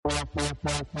Hello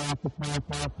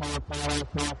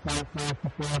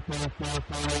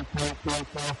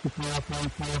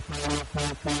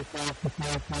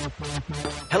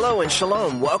and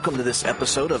shalom. Welcome to this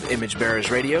episode of Image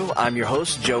Bearers Radio. I'm your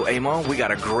host, Joe Amon. We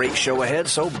got a great show ahead,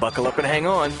 so buckle up and hang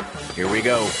on. Here we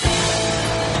go.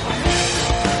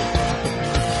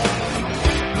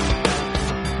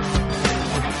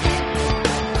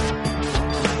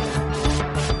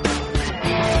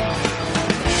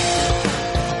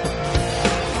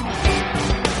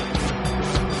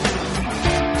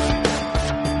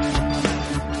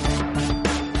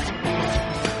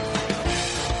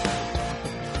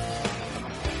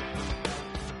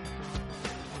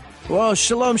 Well,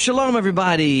 shalom, shalom,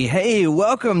 everybody. Hey,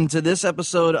 welcome to this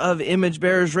episode of Image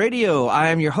Bearers Radio. I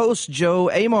am your host,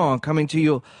 Joe Amon, coming to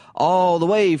you all the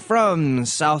way from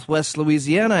Southwest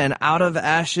Louisiana and Out of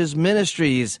Ashes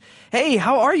Ministries. Hey,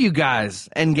 how are you guys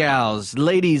and gals,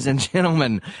 ladies and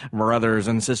gentlemen, brothers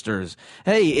and sisters?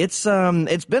 Hey, it's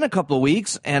been a couple of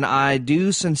weeks, and I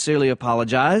do sincerely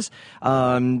apologize,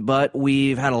 but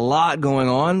we've had a lot going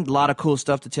on, a lot of cool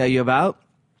stuff to tell you about.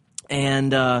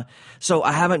 And so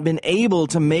I haven't been able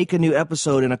to make a new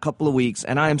episode in a couple of weeks,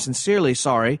 and I am sincerely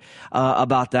sorry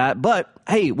about that. But,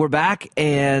 hey, we're back,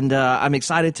 and I'm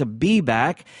excited to be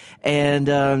back.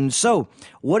 And so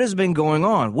what has been going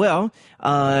on? Well,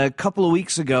 a couple of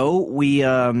weeks ago, we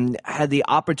had the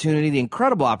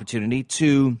incredible opportunity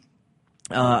to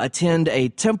attend a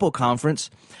temple conference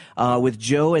with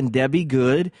Joe and Debbie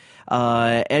Good,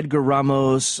 Edgar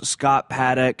Ramos, Scott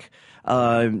Paddock,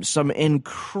 some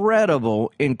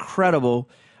incredible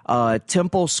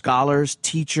temple scholars,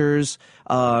 teachers,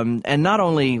 and not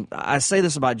only, I say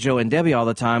this about Joe and Debbie all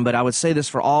the time, but I would say this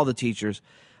for all the teachers.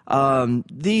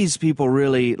 These people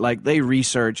really, they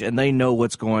research and they know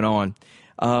what's going on.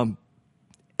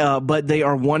 But they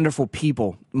are wonderful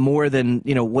people, more than,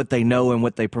 what they know and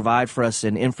what they provide for us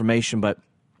in information. But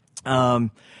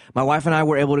my wife and I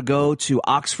were able to go to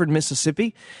Oxford,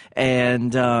 Mississippi,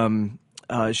 and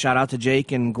shout out to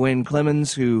Jake and Gwen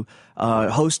Clemens, who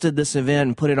hosted this event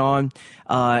and put it on,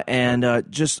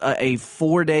 and just a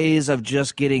 4 days of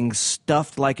just getting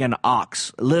stuffed like an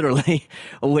ox, literally,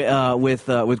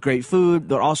 with great food,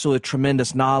 but also with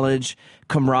tremendous knowledge,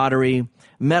 camaraderie.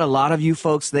 Met a lot of you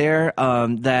folks there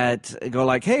that go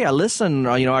like, hey, I listen,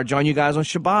 or, I join you guys on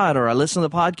Shabbat, or I listen to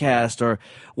the podcast, or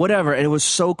whatever, and it was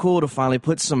so cool to finally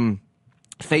put some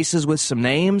faces with some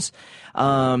names,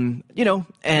 and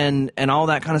all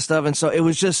that kind of stuff. And so it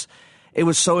was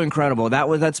so incredible.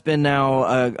 That's been now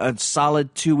a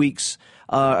solid 2 weeks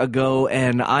ago,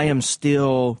 and I am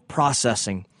still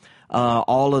processing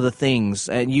all of the things.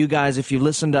 And you guys, if you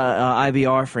listen to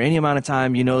IBR for any amount of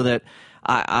time, you know that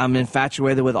I'm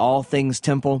infatuated with all things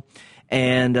temple.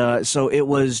 And so it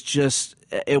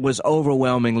was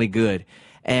overwhelmingly good.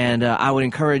 And I would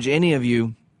encourage any of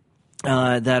you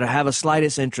that have a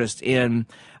slightest interest in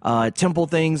temple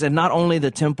things, and not only the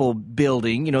temple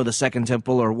building, the second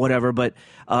temple or whatever, but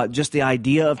just the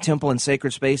idea of temple and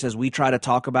sacred space as we try to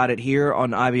talk about it here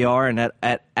on IBR and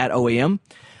at OAM.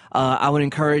 I would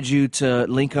encourage you to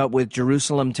link up with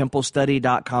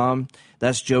JerusalemTempleStudy.com.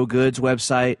 That's Joe Good's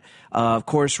website. Of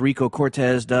course, Rico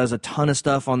Cortez does a ton of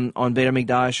stuff on Beit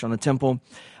HaMikdash, on the temple.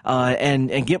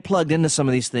 And get plugged into some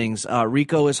of these things.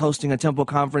 Rico is hosting a temple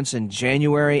conference in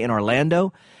January in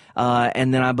Orlando.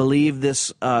 And then I believe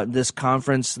this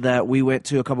conference that we went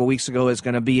to a couple weeks ago is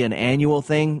going to be an annual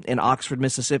thing in Oxford,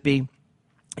 Mississippi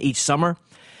each summer.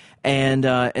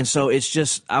 And so it's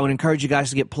just, I would encourage you guys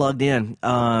to get plugged in,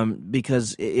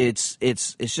 because it's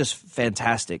just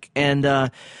fantastic.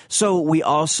 And, so we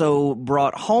also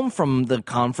brought home from the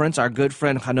conference our good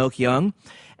friend Hanok Young.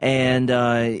 And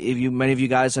many of you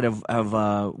guys that have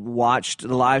watched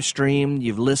the live stream,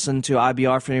 you've listened to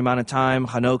IBR for any amount of time.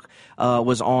 Hanok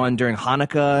was on during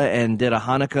Hanukkah and did a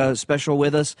Hanukkah special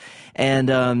with us.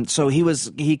 And so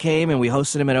he came and we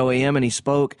hosted him at OAM, and he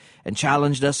spoke and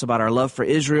challenged us about our love for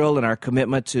Israel and our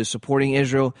commitment to supporting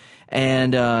Israel.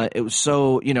 And it was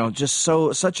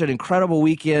such an incredible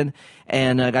weekend,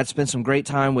 and I got to spend some great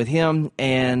time with him.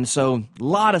 And so a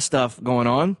lot of stuff going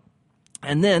on.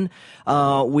 And then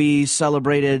we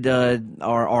celebrated,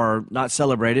 or not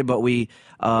celebrated, but we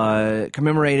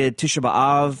commemorated Tisha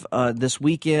B'Av this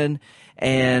weekend.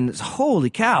 And holy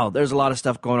cow, there's a lot of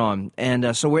stuff going on.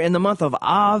 And so we're in the month of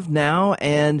Av now,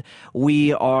 and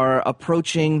we are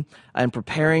approaching and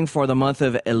preparing for the month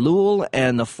of Elul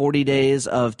and the 40 days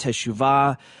of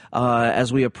Teshuvah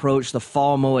as we approach the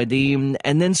fall Moedim.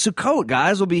 And then Sukkot,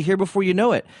 guys, will be here before you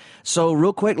know it. So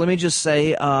real quick, let me just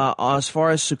say, as far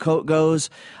as Sukkot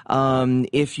goes,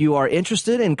 if you are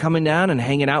interested in coming down and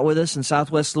hanging out with us in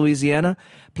Southwest Louisiana,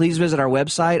 please visit our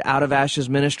website,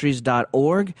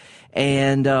 outofashesministries.org,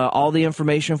 and all the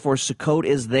information for Sukkot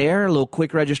is there. A little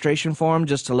quick registration form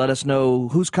just to let us know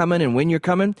who's coming and when you're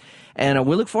coming. And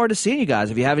we look forward to seeing you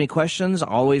guys. If you have any questions,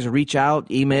 always reach out,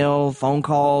 email, phone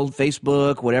call,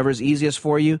 Facebook, whatever's easiest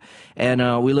for you.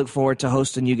 And we look forward to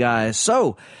hosting you guys.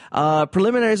 So,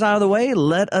 preliminaries out of the way,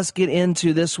 let us get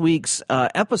into this week's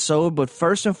episode. But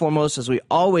first and foremost, as we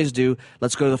always do,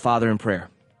 let's go to the Father in prayer.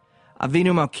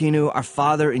 Avinu Malkeinu, our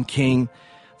Father and King.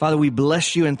 Father, we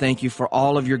bless you and thank you for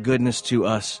all of your goodness to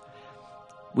us.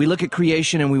 We look at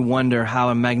creation and we wonder how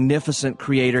a magnificent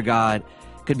Creator God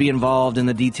could be involved in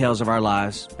the details of our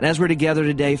lives. And as we're together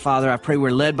today, Father, I pray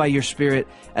we're led by your Spirit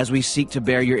as we seek to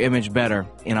bear your image better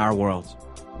in our world.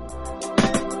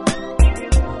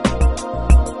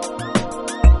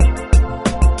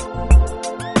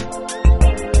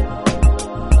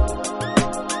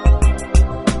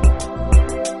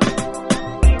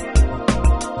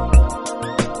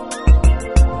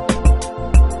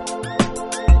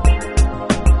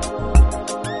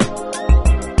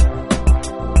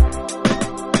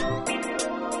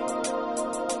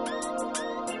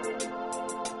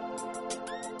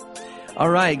 All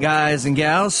right, guys and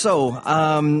gals. So,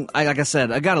 like I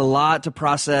said, I got a lot to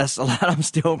process, a lot I'm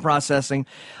still processing.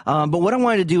 But what I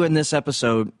wanted to do in this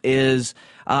episode is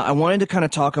I wanted to kind of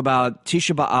talk about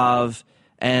Tisha B'Av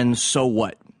and so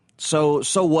what. So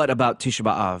what about Tisha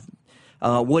B'Av?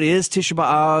 What is Tisha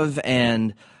B'Av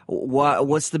and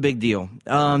what's the big deal?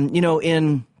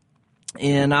 In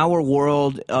our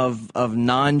world of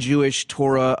non-Jewish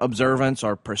Torah observance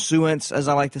or pursuance, as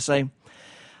I like to say,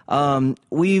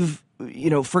 we've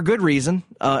for good reason,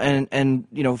 and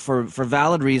for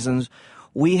valid reasons,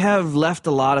 we have left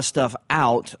a lot of stuff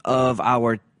out of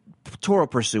our Torah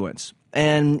pursuance.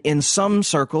 And in some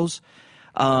circles,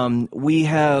 we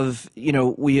have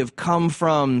come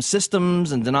from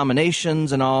systems and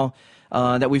denominations and all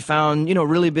that we found,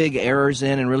 really big errors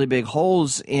in and really big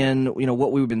holes in,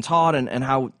 what we've been taught and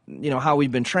how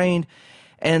we've been trained.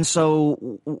 And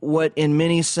so what in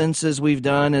many senses we've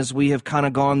done is we have kind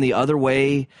of gone the other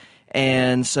way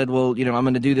and said, well, I'm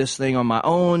going to do this thing on my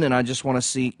own, and I just want to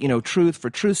seek, truth for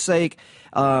truth's sake,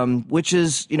 which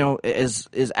is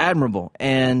admirable.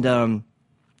 And I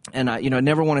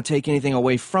never want to take anything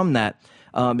away from that,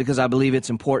 because I believe it's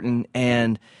important,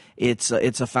 and it's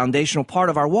a foundational part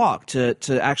of our walk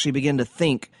to actually begin to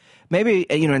think, maybe,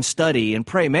 and study and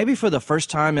pray, maybe for the first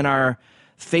time in our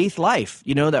faith life,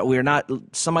 that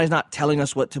somebody's not telling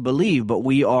us what to believe, but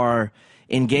we are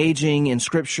engaging in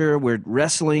Scripture. We're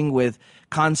wrestling with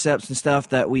concepts and stuff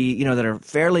that that are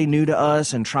fairly new to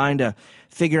us, and trying to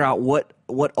figure out what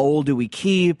old do we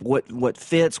keep, what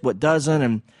fits, what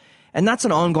doesn't, and that's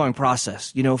an ongoing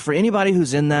process. For anybody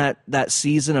who's in that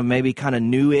season of maybe kind of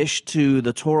newish to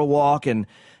the Torah walk and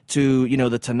to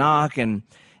the Tanakh,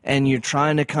 and you're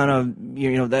trying to kind of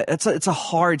it's a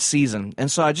hard season.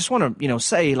 And so I just want to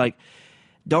say, like,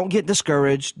 don't get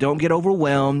discouraged. Don't get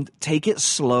overwhelmed. Take it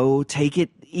slow. Take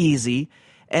it easy.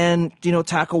 And,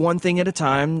 tackle one thing at a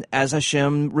time as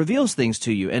Hashem reveals things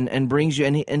to you and brings you.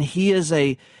 And he is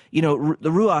the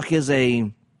Ruach is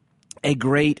a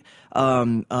great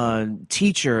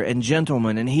teacher and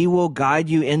gentleman, and he will guide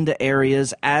you into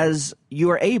areas as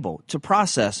you are able to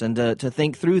process and to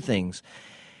think through things.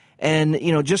 And,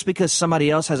 just because somebody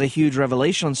else has a huge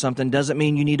revelation on something doesn't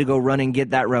mean you need to go run and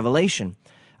get that revelation.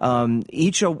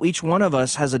 Each one of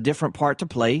us has a different part to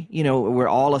play. We're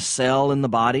all a cell in the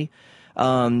body,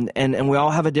 and we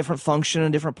all have a different function and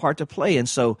a different part to play. And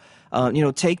so,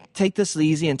 take this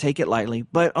easy and take it lightly.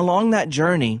 But along that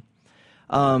journey,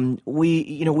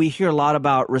 we hear a lot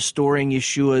about restoring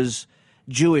Yeshua's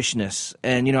Jewishness.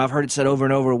 And, I've heard it said over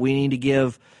and over, we need to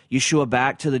give Yeshua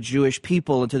back to the Jewish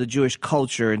people and to the Jewish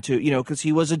culture, and to, because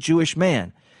he was a Jewish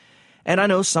man. And I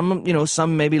know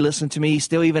some maybe listen to me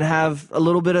still even have a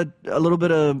little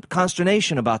bit of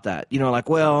consternation about that. Like,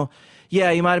 well,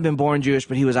 yeah, he might have been born Jewish,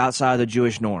 but he was outside of the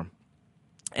Jewish norm.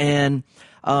 And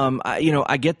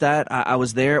I get that. I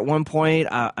was there at one point,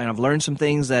 and I've learned some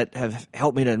things that have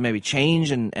helped me to maybe change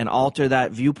and alter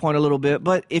that viewpoint a little bit.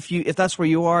 But if that's where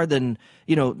you are, then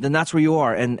that's where you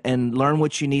are, and learn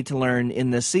what you need to learn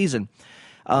in this season.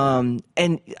 And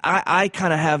I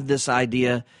kind of have this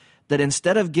idea that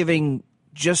instead of giving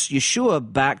just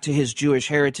Yeshua back to his Jewish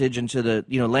heritage and to the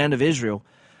land of Israel,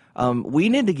 we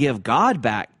need to give God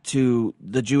back to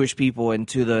the Jewish people and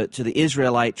to the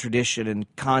Israelite tradition and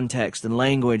context and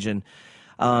language, and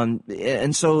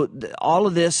so all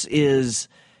of this is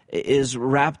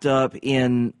wrapped up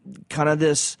in kind of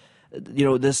this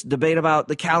this debate about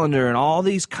the calendar and all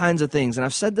these kinds of things. And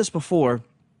I've said this before,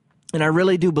 and I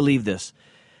really do believe this.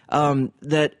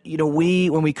 that,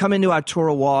 when we come into our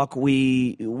Torah walk,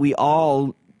 we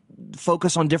all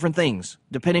focus on different things,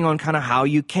 depending on kind of how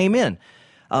you came in.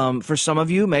 For some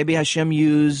of you, maybe Hashem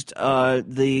used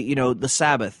the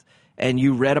Sabbath, and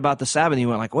you read about the Sabbath, and you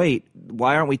went like, wait,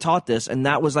 why aren't we taught this? And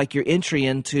that was like your entry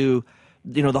into,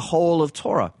 the whole of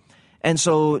Torah. And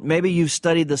so maybe you've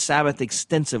studied the Sabbath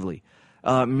extensively.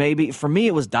 Maybe for me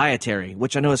it was dietary,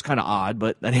 which I know is kind of odd,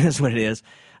 but that is what it is.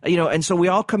 And so we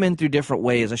all come in through different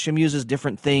ways. Hashem uses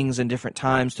different things and different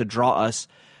times to draw us,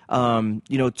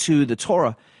 to the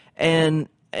Torah. And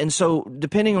so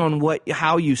depending on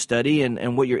how you study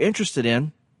and what you're interested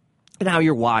in and how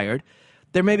you're wired,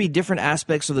 there may be different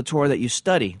aspects of the Torah that you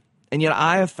study. And yet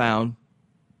I have found,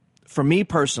 for me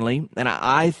personally, and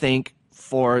I think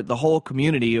for the whole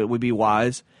community it would be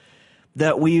wise,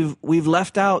 that we've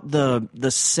left out the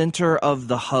center of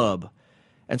the hub.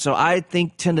 And so I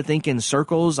tend to think in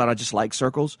circles. I just like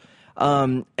circles.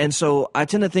 And so I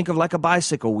tend to think of like a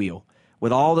bicycle wheel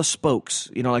with all the spokes,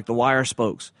 like the wire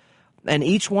spokes. And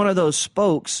each one of those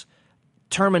spokes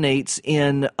terminates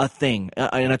in a thing,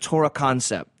 in a Torah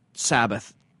concept: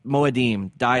 Sabbath,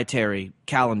 Moedim, dietary,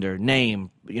 calendar,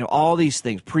 name, all these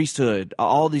things, priesthood,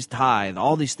 all these tithe,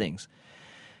 all these things.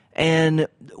 And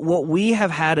what we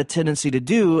have had a tendency to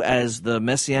do as the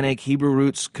Messianic Hebrew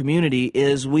Roots community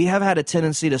is we have had a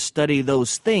tendency to study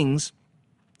those things,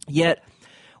 yet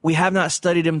we have not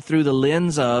studied them through the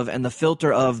lens of and the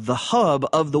filter of the hub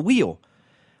of the wheel,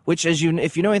 which, if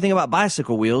you know anything about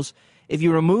bicycle wheels, if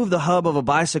you remove the hub of a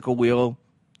bicycle wheel,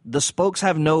 the spokes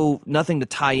have nothing to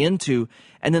tie into,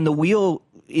 and then the wheel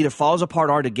either falls apart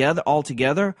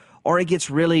altogether, or it gets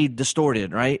really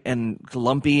distorted, right, and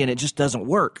lumpy, and it just doesn't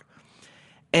work.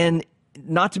 And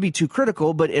not to be too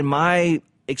critical, but in my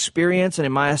experience and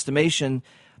in my estimation,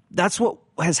 that's what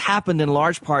has happened in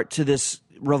large part to this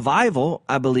revival,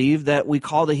 I believe, that we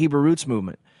call the Hebrew Roots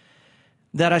movement.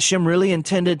 That Hashem really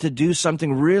intended to do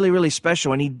something really, really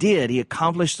special, and He did. He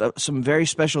accomplished some very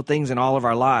special things in all of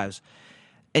our lives.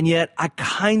 And yet I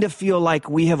kind of feel like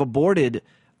we have aborted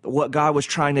what God was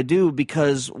trying to do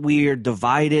because we're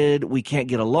divided, we can't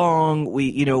get along,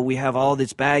 we have all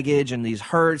this baggage and these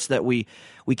hurts that we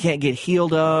can't get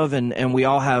healed of, and we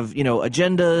all have,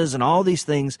 agendas and all these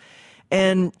things.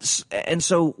 And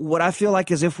so what I feel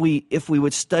like is if we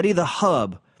would study the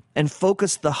hub and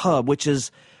focus the hub, which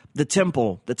is the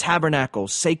temple, the tabernacle,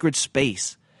 sacred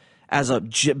space, as a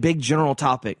big general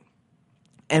topic,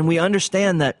 and we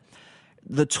understand that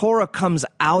the Torah comes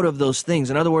out of those things.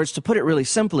 In other words, to put it really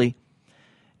simply,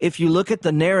 if you look at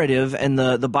the narrative, and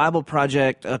the Bible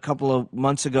Project a couple of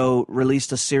months ago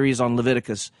released a series on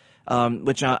Leviticus,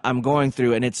 which I'm going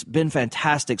through, and it's been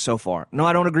fantastic so far. No,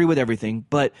 I don't agree with everything,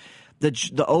 but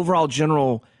the overall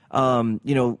general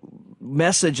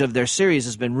message of their series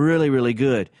has been really, really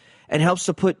good, and helps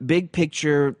to put big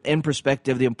picture in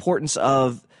perspective the importance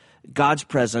of God's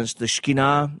presence, the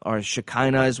Shekinah, or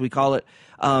Shekinah as we call it,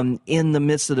 in the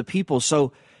midst of the people.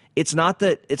 So it's not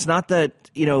that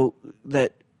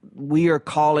that we are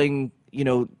calling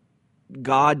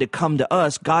God to come to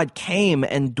us. God came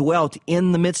and dwelt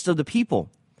in the midst of the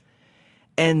people.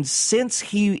 And since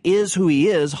He is who He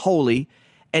is, holy,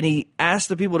 and He asked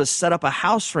the people to set up a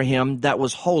house for Him that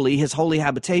was holy, His holy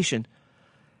habitation,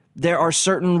 there are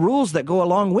certain rules that go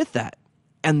along with that.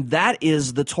 And that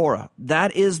is the Torah.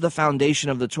 That is the foundation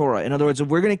of the Torah. In other words, if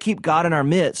we're going to keep God in our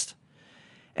midst,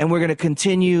 and we're going to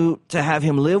continue to have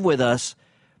Him live with us,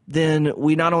 then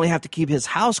we not only have to keep His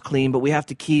house clean, but we have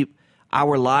to keep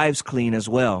our lives clean as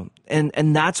well.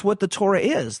 And that's what the Torah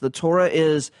is. The Torah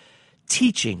is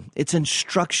teaching. It's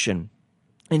instruction.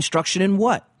 Instruction in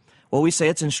what? Well, we say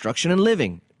it's instruction in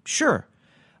living. Sure.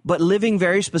 But living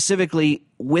very specifically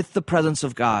with the presence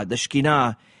of God, the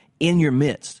Shekinah, in your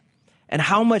midst. And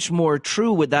how much more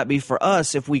true would that be for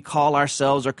us if we call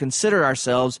ourselves or consider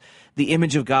ourselves the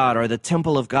image of God or the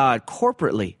temple of God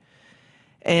corporately?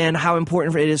 And how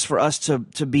important it is for us to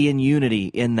be in unity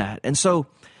in that. And so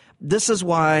this is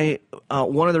why,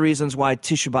 one of the reasons why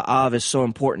Tisha B'Av is so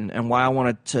important, and why I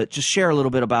wanted to just share a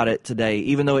little bit about it today,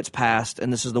 even though it's past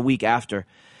and this is the week after.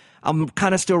 I'm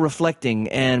kind of still reflecting,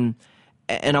 and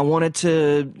I wanted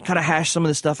to kind of hash some of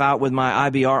this stuff out with my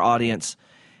IBR audience.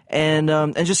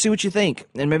 And just see what you think,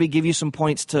 and maybe give you some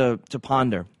points to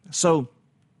ponder. So,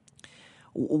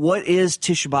 what is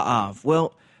Tisha B'Av?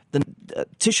 Well, the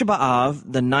Tisha B'Av,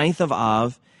 the 9th of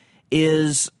Av,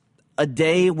 is a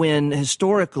day when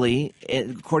historically,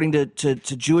 according to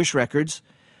Jewish records,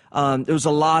 there was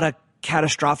a lot of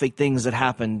catastrophic things that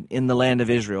happened in the land of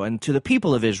Israel and to the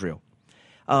people of Israel.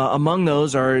 Among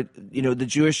those are, the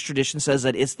Jewish tradition says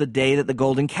that it's the day that the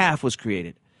golden calf was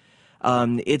created.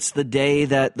 It's the day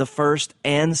that the first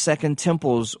and second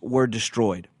temples were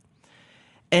destroyed.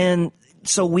 And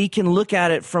so we can look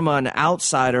at it from an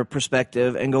outsider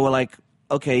perspective and go like,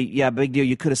 okay, yeah, big deal.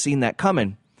 You could have seen that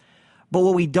coming. But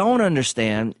what we don't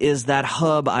understand is that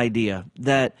hub idea,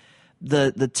 that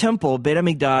the temple, Beit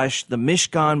HaMikdash, the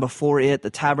Mishkan before it, the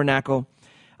tabernacle,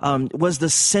 was the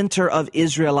center of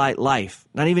Israelite life.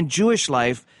 Not even Jewish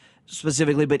life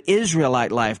specifically, but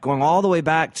Israelite life, going all the way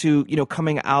back to,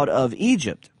 coming out of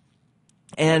Egypt.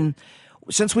 And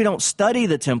since we don't study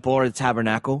the temple or the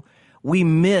tabernacle, we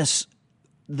miss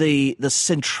the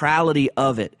centrality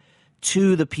of it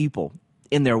to the people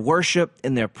in their worship,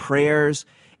 in their prayers,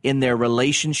 in their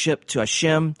relationship to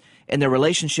Hashem, in their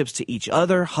relationships to each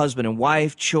other, husband and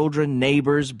wife, children,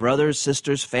 neighbors, brothers,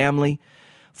 sisters, family,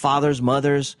 fathers,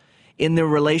 mothers, in their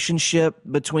relationship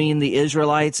between the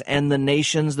Israelites and the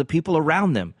nations, the people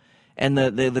around them, and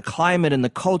the climate and the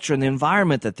culture and the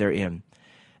environment that they're in.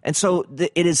 And so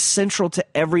it is central to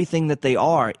everything that they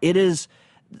are. It is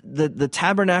the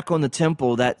tabernacle and the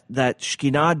temple, that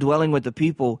Shekinah dwelling with the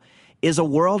people, is a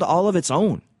world all of its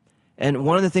own. And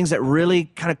one of the things that really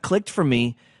kind of clicked for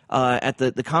me at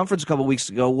the conference a couple weeks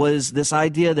ago was this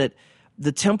idea that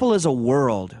the temple is a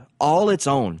world all its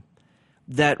own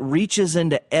that reaches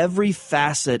into every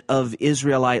facet of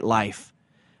Israelite life,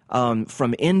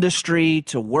 from industry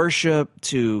to worship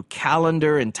to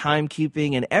calendar and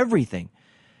timekeeping and everything.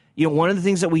 One of the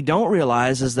things that we don't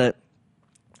realize is that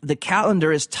the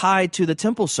calendar is tied to the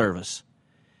temple service.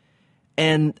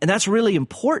 And that's really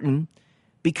important,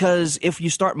 because if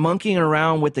you start monkeying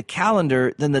around with the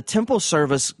calendar, then the temple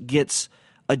service gets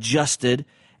adjusted,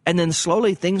 and then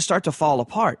slowly things start to fall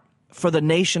apart for the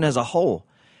nation as a whole.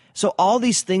 So all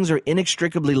these things are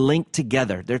inextricably linked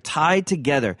together. They're tied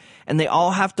together, and they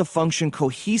all have to function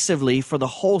cohesively for the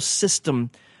whole system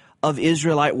of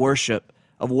Israelite worship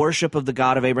of the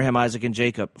God of Abraham, Isaac, and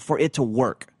Jacob, for it to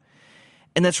work.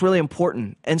 And that's really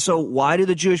important. And so why do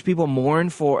the Jewish people mourn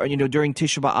during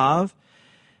Tisha B'Av?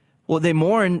 Well, they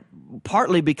mourn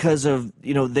partly because of,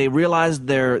 they realized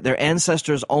their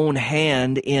ancestors' own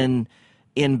hand in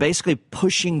basically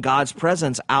pushing God's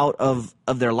presence out of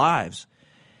their lives.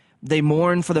 They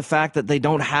mourn for the fact that they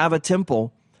don't have a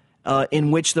temple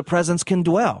in which the presence can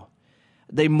dwell.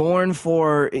 They mourn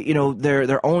for,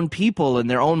 their own people and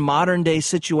their own modern day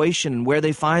situation and where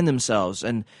they find themselves.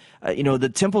 And,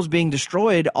 the temples being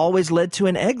destroyed always led to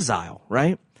an exile,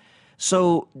 right?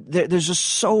 So there's just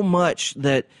so much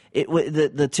that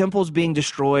the temples being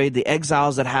destroyed, the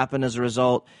exiles that happen as a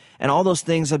result, and all those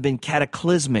things have been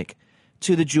cataclysmic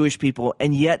to the Jewish people,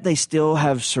 and yet they still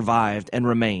have survived and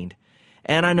remained.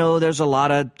 And I know there's a lot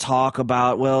of talk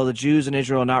about, well, the Jews in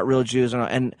Israel are not real Jews.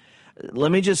 And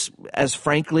let me just, as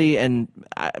frankly, and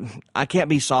I can't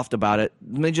be soft about it,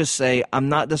 let me just say I'm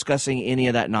not discussing any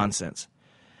of that nonsense.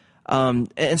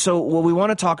 And so what we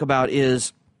want to talk about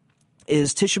is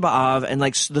Tisha B'Av and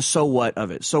like the so what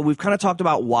of it. So we've kind of talked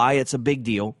about why it's a big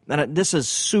deal. And this is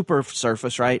super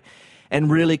surface, right?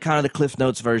 And really kind of the Cliff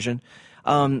Notes version.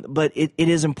 But it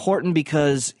is important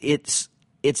because it's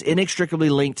inextricably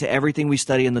linked to everything we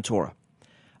study in the Torah.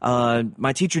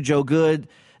 My teacher, Joe Good,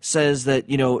 says that,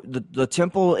 the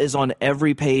temple is on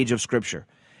every page of Scripture.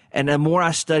 And the more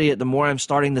I study it, the more I'm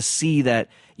starting to see that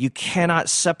you cannot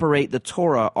separate the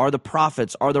Torah or the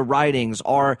prophets or the writings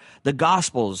or the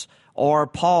Gospels or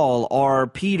Paul or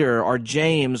Peter or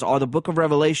James or the book of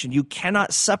Revelation. You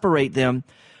cannot separate them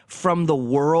from the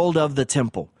world of the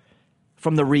temple,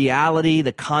 from the reality,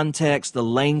 the context, the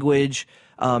language,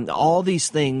 all these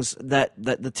things that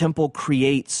the temple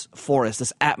creates for us,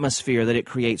 this atmosphere that it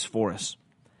creates for us.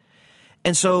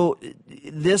 And so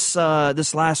this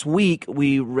last week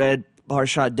we read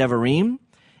Parshat Devarim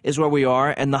is where we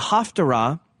are, and the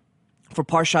Haftarah for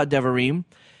Parshat Devarim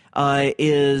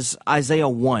is Isaiah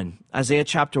 1, Isaiah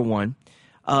chapter 1.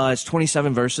 It's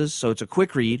 27 verses, so it's a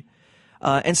quick read.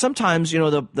 And sometimes,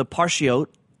 the Parshiot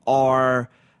are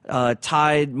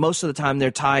tied, most of the time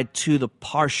they're tied to the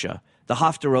Parsha. The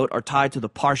Haftarot are tied to the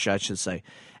Parsha, I should say.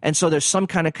 And so there's some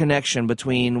kind of connection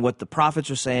between what the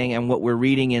prophets are saying and what we're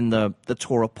reading in the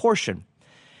Torah portion.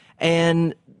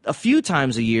 And a few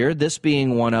times a year, this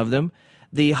being one of them,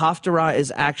 the Haftarah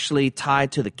is actually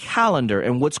tied to the calendar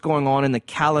and what's going on in the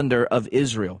calendar of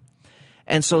Israel.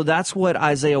 And so that's what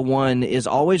Isaiah 1 is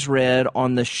always read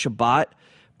on the Shabbat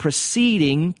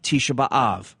preceding Tisha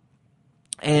B'Av.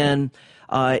 And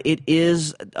it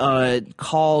is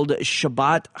called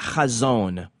Shabbat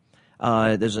Chazon.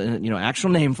 There's an actual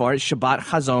name for it, Shabbat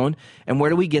Chazon. And where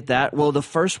do we get that? Well, the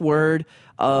first word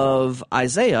of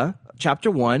Isaiah,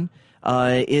 chapter 1,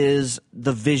 is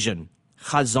the vision,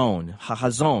 Chazon,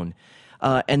 Chazon.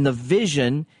 And the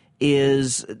vision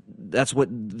is, that's what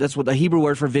the Hebrew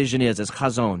word for vision is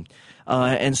chazon.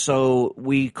 And so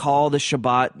we call the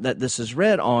Shabbat that this is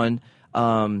read on,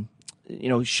 Shabbat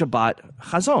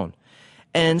Chazon.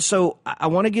 And so I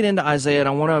want to get into Isaiah,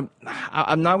 and we're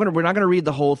not going to read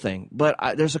the whole thing, but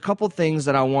there's a couple things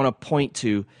that I want to point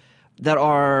to that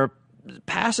are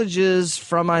passages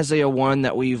from Isaiah 1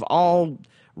 that we've all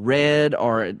read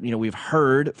or, we've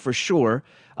heard for sure,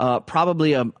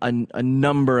 probably a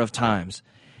number of times.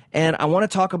 And I want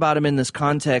to talk about them in this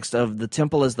context of the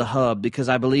temple as the hub, because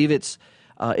I believe it's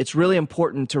really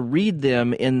important to read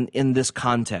them in this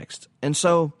context. And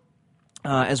so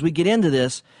as we get into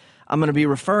this, I'm going to be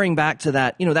referring back to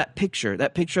that picture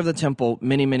of the temple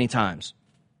many, many times.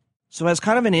 So as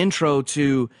kind of an intro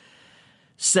to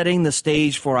setting the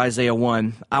stage for Isaiah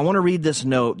 1, I want to read this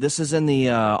note. This is in the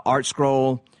Art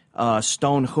Scroll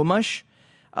Stone Chumash.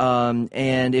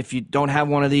 And if you don't have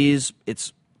one of these,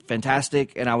 it's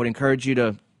fantastic, and I would encourage you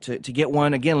to get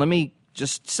one. Again, let me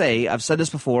just say, I've said this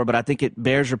before, but I think it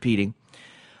bears repeating.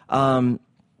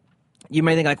 You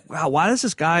may think like, wow, why is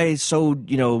this guy so,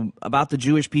 about the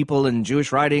Jewish people and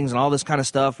Jewish writings and all this kind of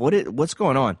stuff? What's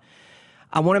going on?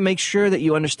 I want to make sure that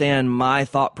you understand my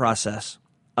thought process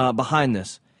behind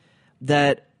this,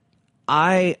 that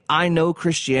I know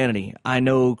Christianity. I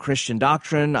know Christian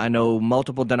doctrine. I know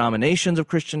multiple denominations of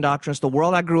Christian doctrine. It's the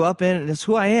world I grew up in, and it's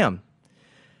who I am.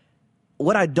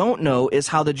 What I don't know is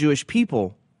how the Jewish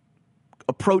people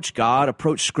approach God,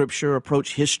 approach Scripture,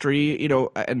 approach history,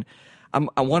 and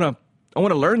I want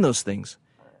to learn those things.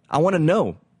 I want to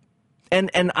know.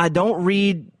 And I don't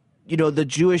read, the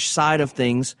Jewish side of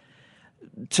things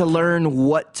to learn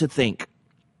what to think.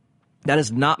 That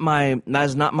is not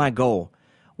my goal.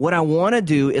 What I want to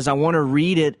do is I want to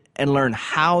read it and learn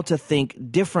how to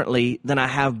think differently than I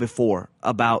have before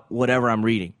about whatever I'm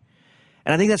reading.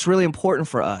 And I think that's really important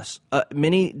for us.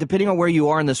 Depending on where you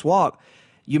are in this walk,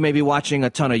 you may be watching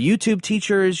a ton of YouTube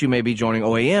teachers, you may be joining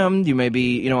OAM, you may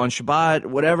be, on Shabbat,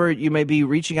 whatever, you may be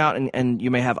reaching out and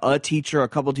you may have a teacher, a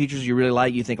couple teachers you really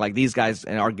like, you think like these guys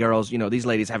and our girls, these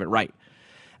ladies have it right.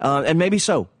 And maybe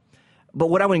so. But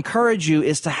what I would encourage you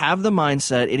is to have the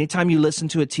mindset, anytime you listen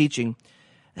to a teaching,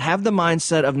 have the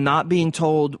mindset of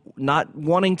not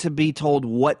wanting to be told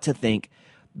what to think,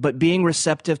 but being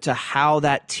receptive to how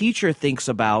that teacher thinks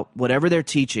about whatever they're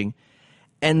teaching,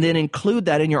 and then include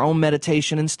that in your own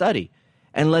meditation and study,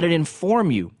 and let it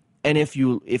inform you. And if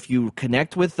you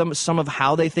connect with them, some of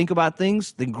how they think about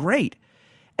things, then great.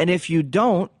 And if you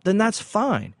don't, then that's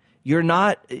fine. You're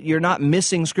not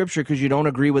missing Scripture because you don't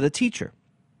agree with a teacher.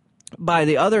 On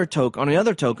the other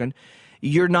token,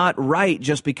 you're not right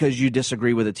just because you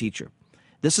disagree with a teacher.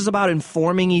 This is about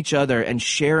informing each other and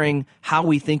sharing how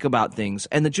we think about things.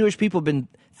 And the Jewish people have been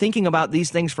thinking about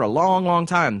these things for a long, long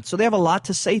time. So they have a lot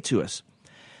to say to us.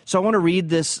 So I want to read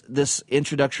this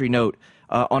introductory note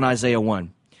on Isaiah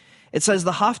 1. It says,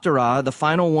 the Haftarah, the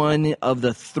final one of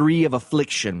the 3 of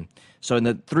affliction. So in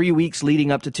the 3 weeks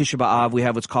leading up to Tisha B'Av, we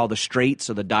have what's called the straits,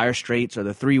 or the dire straits, or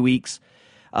the 3 weeks.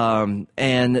 And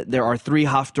there are 3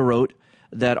 Haftarot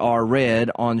that are read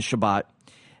on Shabbat.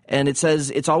 And it says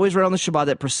it's always read on the Shabbat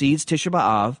that precedes Tisha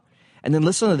B'Av. And then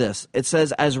listen to this. It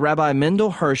says, as Rabbi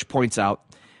Mendel Hirsch points out,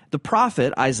 the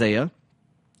prophet Isaiah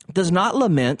does not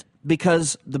lament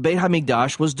because the Beit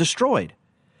HaMikdash was destroyed.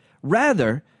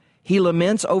 Rather, he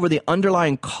laments over the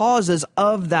underlying causes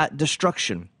of that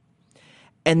destruction.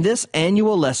 And this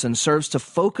annual lesson serves to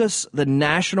focus the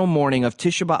national mourning of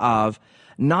Tisha B'Av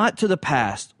not to the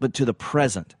past, but to the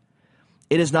present.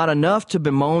 It is not enough to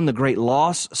bemoan the great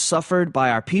loss suffered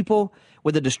by our people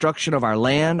with the destruction of our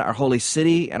land, our holy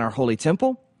city, and our holy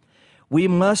temple. We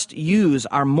must use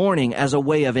our mourning as a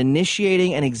way of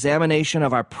initiating an examination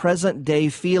of our present-day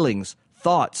feelings,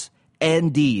 thoughts,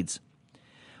 and deeds.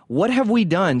 What have we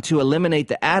done to eliminate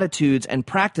the attitudes and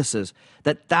practices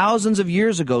that thousands of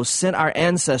years ago sent our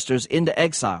ancestors into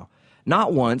exile?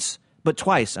 Not once, but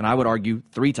twice, and I would argue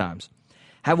 3 times.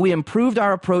 Have we improved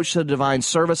our approach to the divine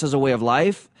service as a way of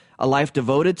life, a life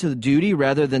devoted to the duty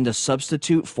rather than to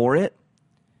substitute for it?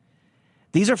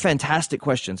 These are fantastic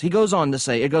questions. It goes on to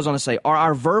say, are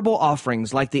our verbal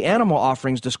offerings, like the animal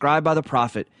offerings described by the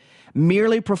prophet,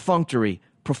 merely perfunctory,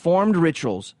 performed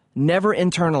rituals, never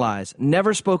internalized,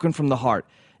 never spoken from the heart,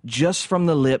 just from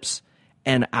the lips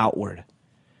and outward?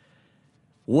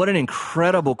 What an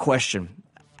incredible question.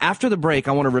 After the break,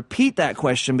 I want to repeat that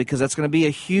question because that's going to be a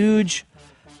huge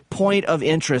point of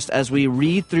interest as we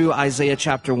read through Isaiah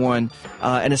chapter 1,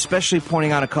 and especially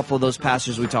pointing out a couple of those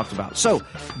passages we talked about. So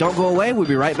don't go away. We'll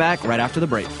be right back right after the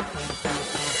break.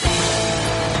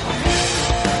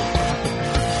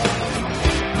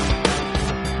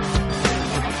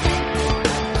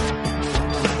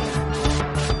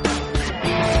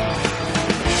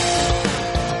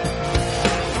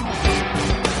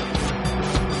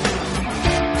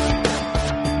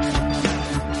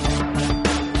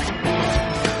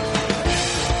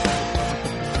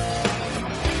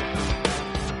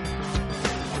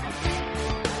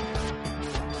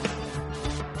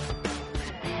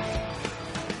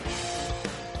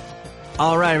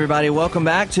 All right, everybody, welcome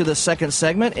back to the second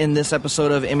segment in this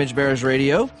episode of Image Bearers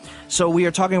Radio. So we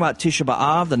are talking about Tisha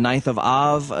B'Av, the 9th of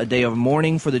Av, a day of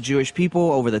mourning for the Jewish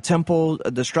people over the temple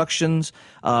destructions,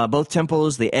 both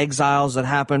temples, the exiles that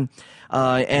happened.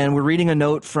 And we're reading a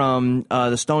note from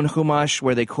the Stone Chumash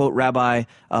where they quote Rabbi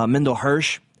Mendel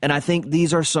Hirsch. And I think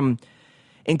these are some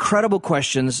incredible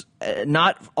questions,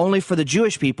 not only for the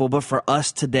Jewish people, but for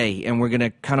us today. And we're going to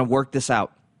kind of work this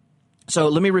out. So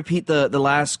let me repeat the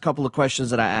last couple of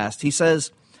questions that I asked. He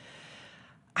says,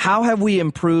 how have we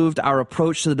improved our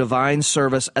approach to the divine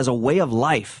service as a way of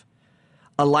life,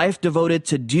 a life devoted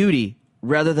to duty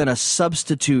rather than a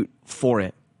substitute for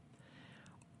it?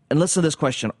 And listen to this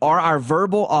question. Are our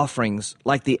verbal offerings,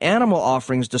 like the animal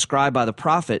offerings described by the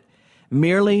prophet,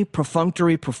 merely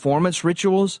perfunctory performance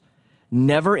rituals,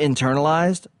 never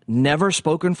internalized, never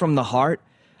spoken from the heart,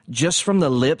 just from the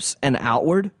lips and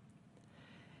outward?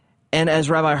 And as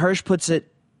Rabbi Hirsch puts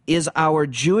it, is our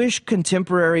Jewish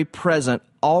contemporary present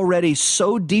already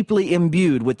so deeply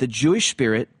imbued with the Jewish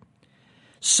spirit,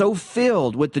 so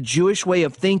filled with the Jewish way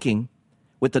of thinking,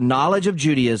 with the knowledge of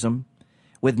Judaism,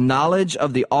 with knowledge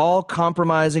of the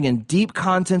all-compromising and deep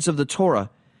contents of the Torah,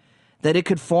 that it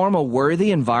could form a worthy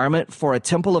environment for a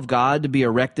temple of God to be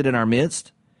erected in our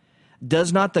midst?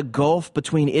 Does not the gulf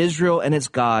between Israel and its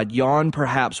God yawn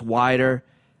perhaps wider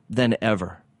than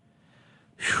ever?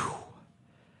 Whew.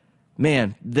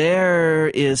 Man, there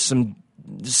is some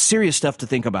serious stuff to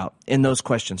think about in those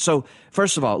questions. So,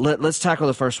 first of all, let's tackle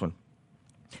the first one.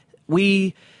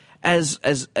 We, as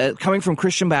coming from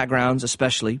Christian backgrounds,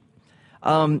 especially,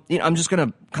 I'm just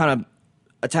going to kind of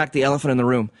attack the elephant in the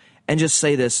room and just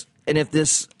say this. And if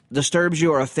this disturbs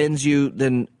you or offends you,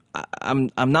 then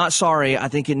I'm not sorry. I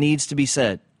think it needs to be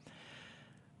said.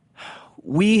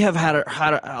 We have had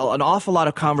an awful lot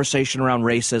of conversation around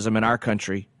racism in our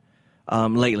country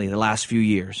lately, the last few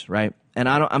years, right?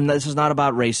 And this is not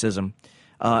about racism.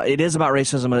 It is about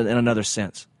racism in another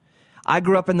sense. I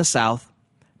grew up in the South.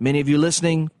 Many of you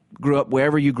listening grew up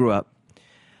wherever you grew up.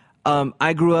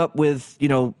 I grew up with,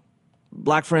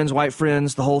 black friends, white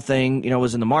friends, the whole thing.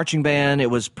 Was in the marching band. It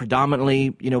was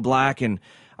predominantly, black, and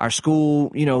our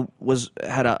school,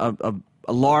 had a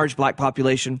large black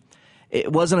population. It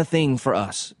wasn't a thing for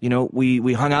us.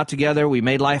 We hung out together. We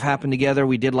made life happen together.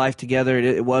 We did life together.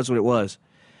 It was what it was.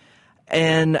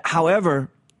 And however,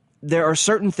 there are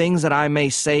certain things that I may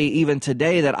say even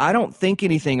today that I don't think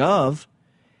anything of,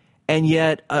 and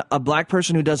yet a black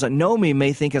person who doesn't know me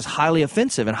may think is highly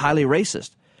offensive and highly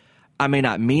racist. I may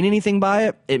not mean anything by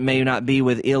it. It may not be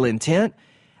with ill intent.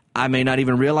 I may not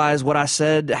even realize what I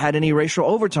said had any racial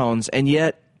overtones, and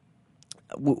yet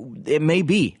it may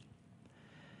be.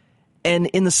 And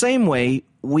in the same way,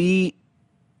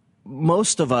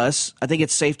 most of us, I think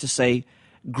it's safe to say,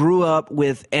 grew up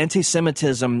with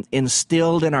anti-Semitism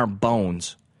instilled in our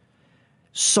bones,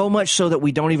 so much so that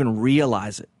we don't even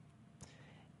realize it.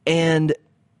 And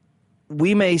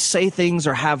we may say things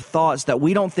or have thoughts that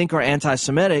we don't think are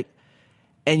anti-Semitic,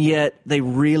 and yet they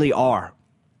really are.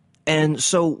 And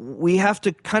so we have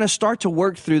to kind of start to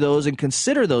work through those and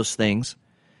consider those things.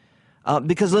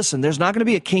 Because listen, there's not going to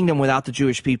be a kingdom without the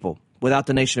Jewish people, without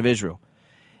the nation of Israel.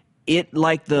 It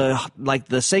like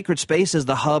the sacred space is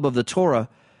the hub of the Torah.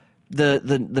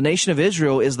 The nation of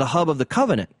Israel is the hub of the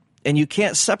covenant, and you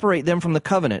can't separate them from the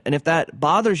covenant. And if that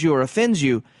bothers you or offends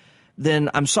you,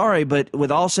 then I'm sorry, but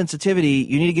with all sensitivity,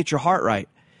 you need to get your heart right,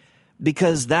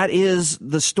 because that is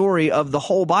the story of the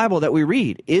whole Bible that we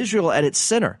read. Israel at its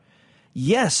center.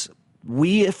 Yes,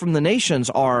 we from the nations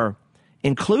are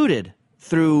included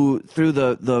through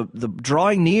the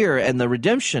drawing near and the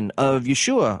redemption of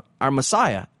Yeshua, our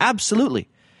Messiah. Absolutely.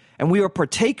 And we are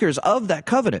partakers of that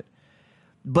covenant.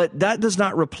 But that does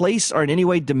not replace or in any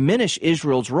way diminish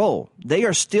Israel's role. They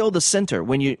are still the center.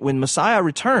 When Messiah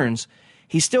returns,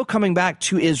 he's still coming back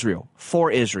to Israel,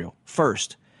 for Israel,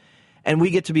 first. And we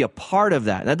get to be a part of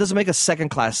that. That doesn't make us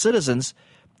second-class citizens.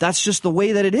 That's just the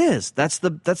way that it is. That's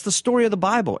the story of the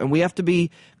Bible, and we have to be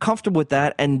comfortable with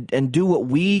that and do what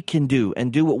we can do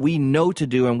and do what we know to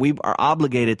do and we are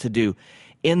obligated to do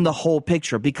in the whole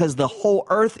picture, because the whole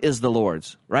earth is the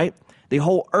Lord's, right? The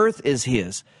whole earth is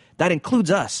His. That includes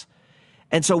us.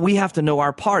 And so we have to know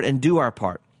our part and do our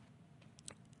part.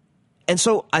 And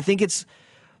so I think it's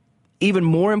even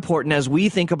more important as we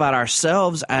think about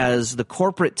ourselves as the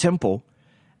corporate temple,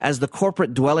 as the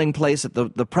corporate dwelling place, that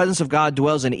the presence of God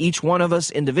dwells in each one of us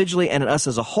individually and in us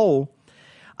as a whole.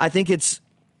 I think it's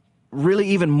really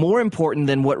even more important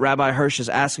than what Rabbi Hirsch is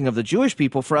asking of the Jewish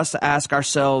people for us to ask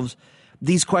ourselves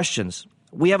these questions.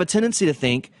 We have a tendency to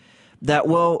think that,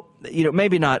 well,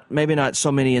 maybe not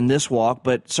so many in this walk,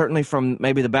 but certainly from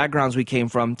maybe the backgrounds we came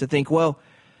from, to think, well,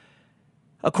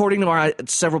 according to our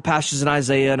several passages in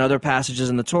Isaiah and other passages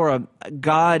in the Torah,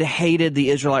 God hated the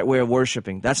Israelite way of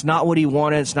worshiping. That's not what he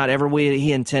wanted. It's not ever what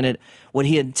he intended. What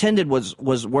he intended was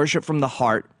worship from the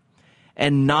heart,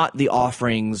 and not the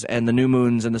offerings and the new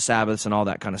moons and the Sabbaths and all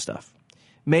that kind of stuff.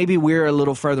 Maybe we're a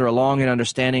little further along in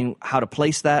understanding how to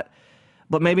place that,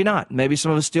 but maybe not. Maybe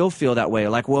some of us still feel that way.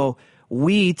 Like, well,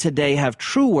 we today have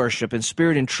true worship in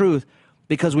spirit and truth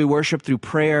because we worship through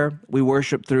prayer, we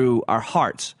worship through our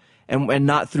hearts, and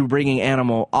not through bringing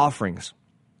animal offerings.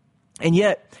 And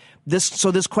yet,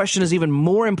 this question is even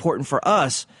more important for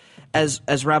us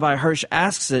as Rabbi Hirsch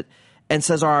asks it and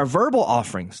says, are our verbal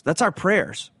offerings, that's our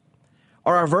prayers,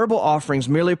 are our verbal offerings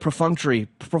merely perfunctory,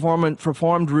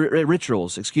 performed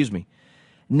rituals,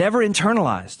 never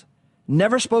internalized,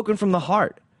 never spoken from the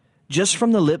heart, just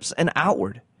from the lips and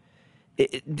outward?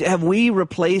 Have we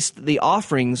replaced the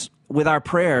offerings with our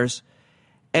prayers,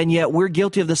 and yet we're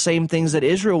guilty of the same things that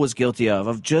Israel was guilty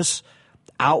of just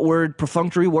outward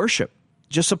perfunctory worship,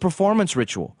 just a performance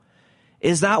ritual?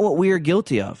 Is that what we are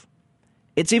guilty of?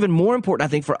 It's even more important, I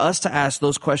think, for us to ask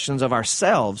those questions of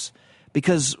ourselves,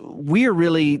 because we're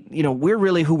really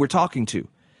who we're talking to.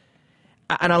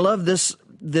 And I love this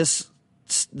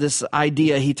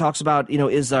idea. He talks about,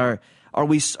 are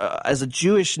we as a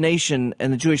Jewish nation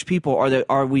and the Jewish people,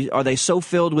 are they so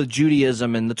filled with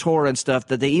Judaism and the Torah and stuff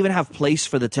that they even have place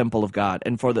for the temple of God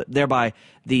and for thereby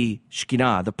the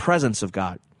Shekinah, the presence of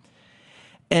God?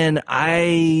 And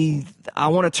I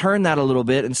want to turn that a little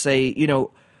bit and say,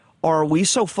 are we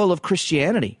so full of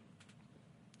Christianity?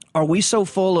 Are we so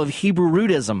full of Hebrew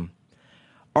rootism?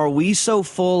 Are we so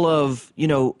full of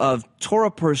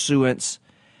Torah pursuance?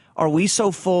 Are we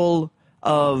so full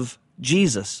of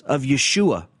Jesus, of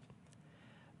Yeshua,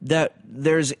 that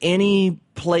there's any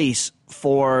place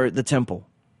for the temple?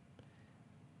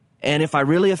 And if I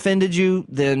really offended you,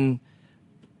 then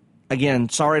again,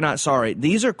 sorry, not sorry.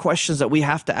 These are questions that we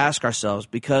have to ask ourselves,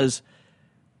 because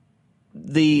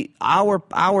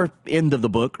our end of the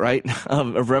book, right,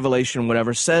 of Revelation,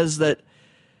 whatever, says that,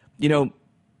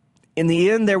 in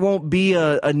the end there won't be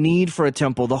a need for a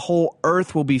temple. The whole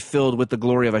earth will be filled with the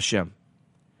glory of Hashem.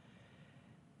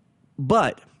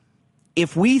 But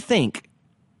if we think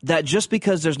that just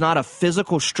because there's not a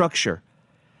physical structure,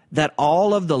 that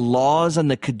all of the laws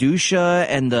and the kedusha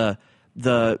and the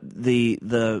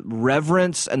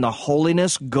reverence and the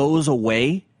holiness goes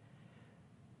away,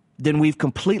 then we've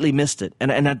completely missed it.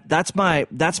 And that's my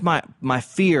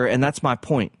fear, and that's my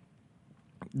point.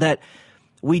 That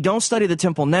we don't study the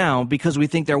temple now because we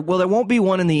think there won't be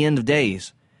one in the end of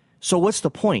days. So what's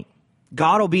the point?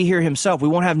 God will be here himself. We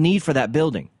won't have need for that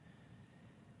building.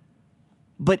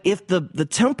 But if the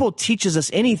temple teaches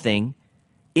us anything,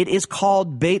 it is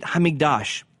called Beit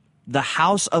HaMikdash, the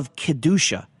house of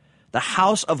Kedusha, the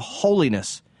house of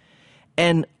holiness.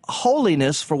 And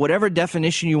holiness, for whatever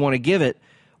definition you want to give it,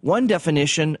 one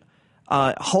definition,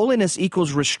 holiness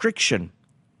equals restriction.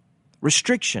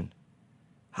 Restriction.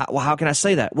 How can I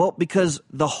say that? Well, because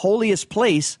the holiest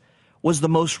place was the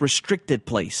most restricted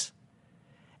place.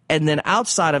 And then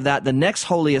outside of that, the next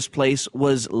holiest place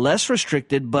was less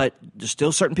restricted, but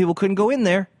still certain people couldn't go in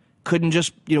there, couldn't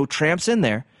just, tramps in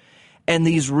there. And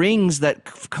these rings that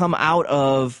come out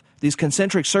of, these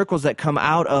concentric circles that come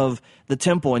out of the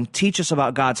temple and teach us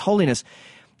about God's holiness,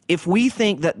 if we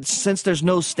think that since there's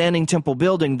no standing temple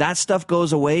building, that stuff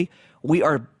goes away, we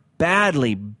are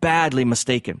badly, badly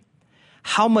mistaken.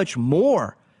 How much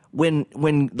more when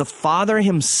the Father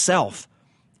himself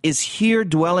is here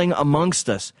dwelling amongst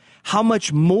us, how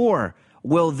much more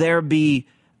will we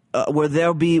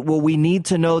need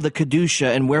to know the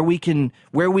Kedusha and where we can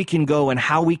go and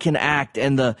how we can act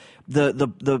and the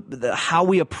how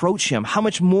we approach him? How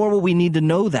much more will we need to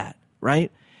know that,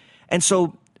 right? And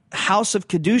so house of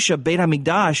Kedusha, Beit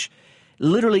HaMikdash,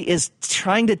 literally is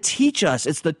trying to teach us.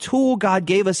 It's the tool God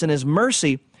gave us in his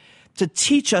mercy to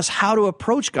teach us how to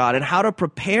approach God and how to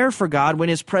prepare for God when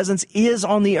his presence is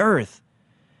on the earth.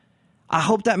 I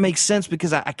hope that makes sense,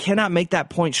 because I cannot make that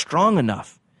point strong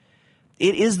enough.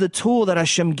 It is the tool that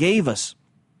Hashem gave us,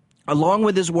 along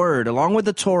with his word, along with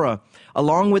the Torah,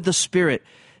 along with the Spirit,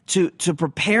 to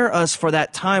prepare us for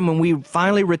that time when we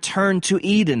finally return to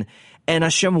Eden and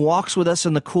Hashem walks with us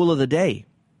in the cool of the day.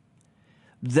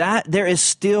 That there is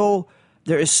still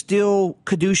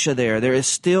Kedusha there. There is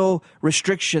still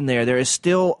restriction there. There is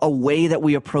still a way that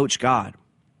we approach God.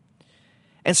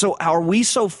 And so are we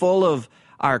so full of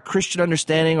our Christian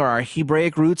understanding or our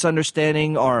Hebraic roots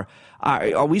understanding, or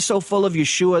are we so full of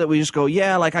Yeshua that we just go,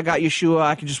 yeah, like I got Yeshua,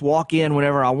 I can just walk in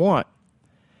whenever I want?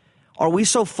 Are we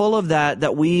so full of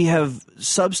that we have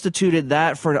substituted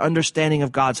that for an understanding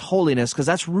of God's holiness? Because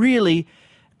that's really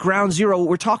ground zero what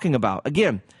we're talking about.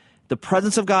 Again, the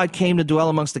presence of God came to dwell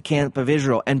amongst the camp of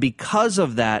Israel, and because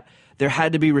of that, there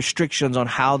had to be restrictions on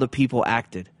how the people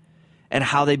acted and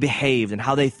how they behaved and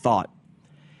how they thought.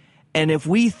 And if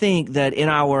we think that in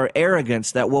our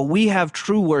arrogance that, well, we have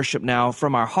true worship now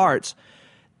from our hearts,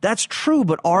 that's true,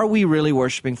 but are we really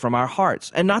worshiping from our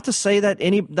hearts? And not to say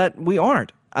that we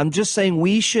aren't. I'm just saying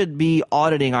we should be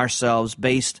auditing ourselves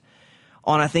based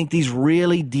on, I think, these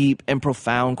really deep and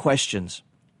profound questions.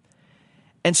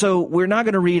 And so we're not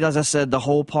going to read, as I said, the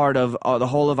whole part of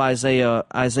Isaiah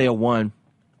 1,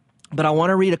 but I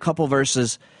want to read a couple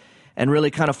verses and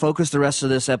really kind of focus the rest of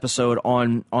this episode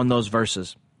on those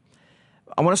verses.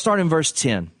 I want to start in verse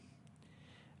 10.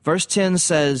 Verse 10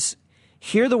 says,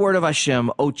 "Hear the word of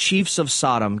Hashem, O chiefs of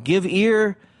Sodom. Give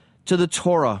ear to the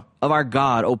Torah of our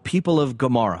God, O people of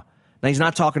Gomorrah." Now, he's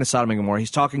not talking to Sodom and Gomorrah.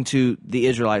 He's talking to the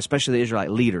Israelites, especially the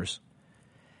Israelite leaders.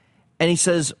 And he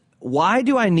says, "Why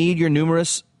do I need your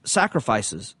numerous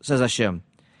sacrifices, says Hashem?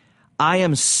 I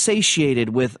am satiated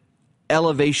with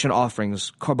elevation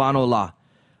offerings, korban olah,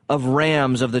 of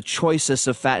rams of the choicest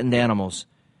of fattened animals.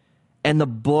 And the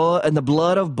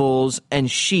blood of bulls and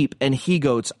sheep and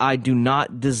he-goats I do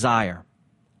not desire.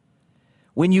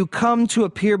 When you come to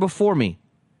appear before me,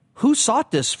 who sought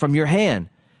this from your hand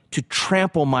to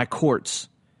trample my courts?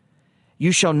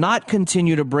 You shall not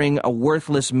continue to bring a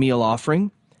worthless meal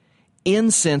offering.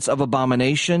 Incense of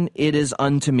abomination, it is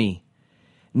unto me.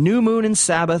 New moon and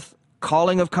Sabbath,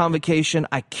 calling of convocation,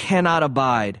 I cannot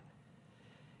abide.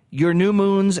 Your new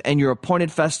moons and your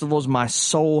appointed festivals my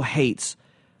soul hates.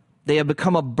 They have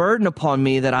become a burden upon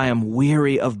me that I am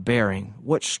weary of bearing."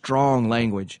 What strong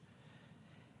language.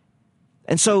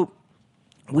 And so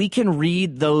we can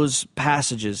read those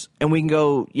passages and we can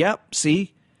go, yep,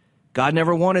 see, God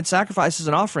never wanted sacrifices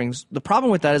and offerings. The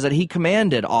problem with that is that he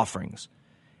commanded offerings.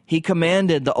 He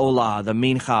commanded the olah, the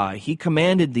mincha. He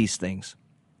commanded these things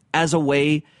as a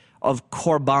way of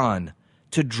korban,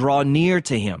 to draw near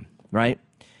to him, right?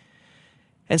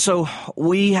 And so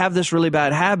we have this really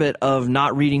bad habit of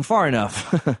not reading far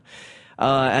enough.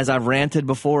 As I've ranted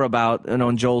before about,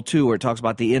 in Joel 2, where it talks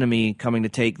about the enemy coming to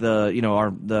take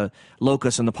the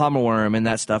locust and the palmer worm and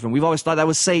that stuff. And we've always thought that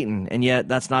was Satan. And yet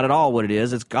that's not at all what it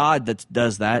is. It's God that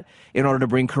does that in order to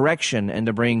bring correction and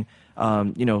to bring,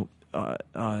 an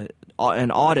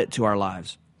audit to our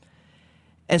lives.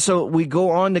 And so we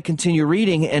go on to continue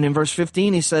reading. And in verse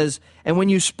 15, he says, "And when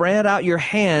you spread out your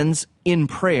hands in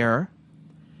prayer,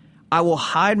 I will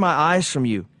hide my eyes from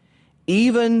you.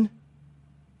 Even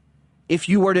if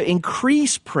you were to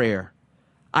increase prayer,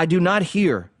 I do not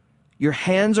hear. Your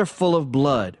hands are full of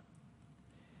blood."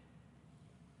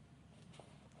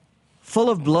 Full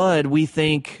of blood, we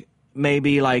think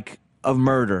maybe like of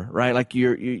murder, right? Like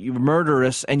you're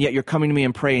murderous, and yet you're coming to me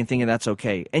and praying thinking that's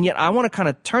okay. And yet I want to kind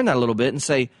of turn that a little bit and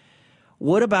say,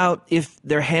 what about if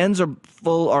their hands are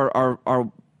full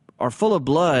are full of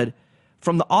blood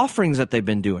from the offerings that they've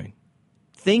been doing?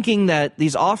 Thinking that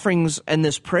these offerings and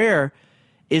this prayer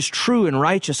is true and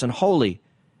righteous and holy.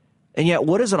 And yet,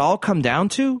 what does it all come down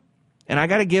to? And I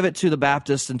got to give it to the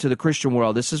Baptists and to the Christian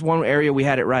world. This is one area we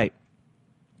had it right.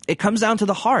 It comes down to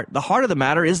the heart. The heart of the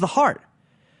matter is the heart.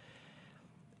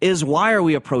 Is why are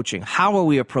we approaching? How are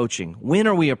we approaching? When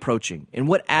are we approaching? In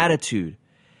what attitude?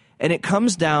 And it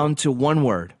comes down to one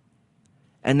word.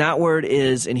 And that word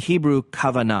is, in Hebrew,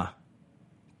 kavanah.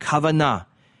 Kavanah,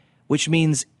 which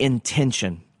means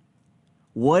intention.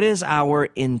 What is our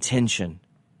intention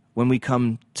when we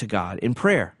come to God in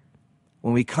prayer?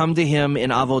 When we come to him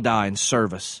in avodah, in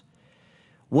service?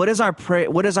 What is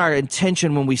our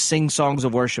intention when we sing songs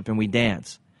of worship and we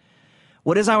dance?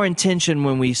 What is our intention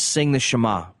when we sing the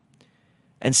Shema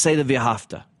and say the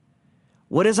V'ahavta?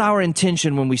 What is our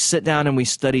intention when we sit down and we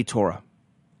study Torah?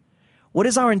 What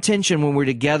is our intention when we're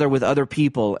together with other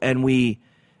people and we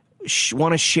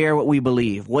want to share what we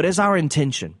believe? What is our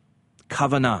intention?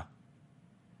 Kavanah.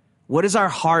 What is our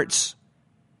heart's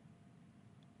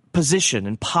position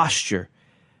and posture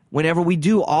whenever we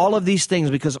do all of these things?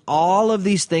 Because all of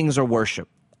these things are worship.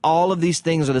 All of these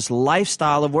things are this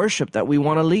lifestyle of worship that we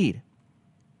want to lead.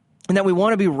 And that we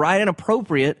want to be right and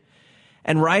appropriate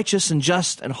and righteous and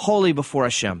just and holy before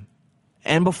Hashem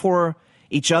and before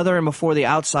each other and before the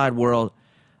outside world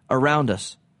around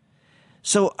us.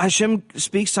 So Hashem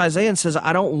speaks to Isaiah and says,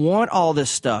 I don't want all this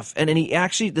stuff. And he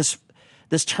actually, this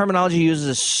terminology he uses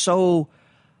is so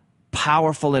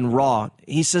powerful and raw.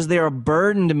 He says, they are a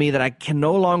burden to me that I can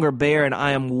no longer bear, and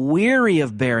I am weary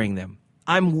of bearing them.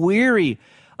 I'm weary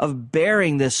of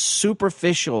bearing this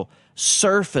superficial,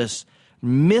 surface,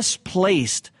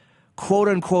 misplaced,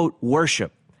 quote-unquote,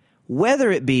 worship,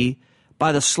 whether it be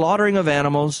by the slaughtering of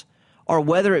animals or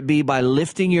whether it be by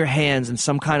lifting your hands in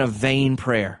some kind of vain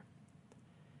prayer.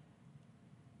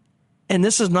 And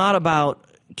this is not about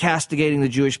castigating the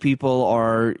Jewish people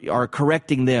or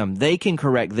correcting them. They can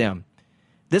correct them.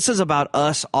 This is about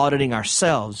us auditing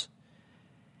ourselves.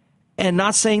 And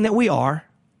not saying that we are,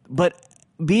 but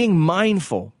being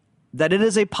mindful that it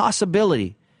is a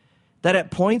possibility that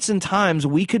at points in times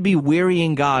we could be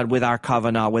wearying God with our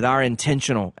kavanah, with our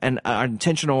intentional and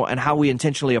how we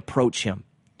intentionally approach Him.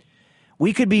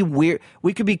 We could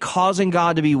be causing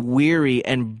God to be weary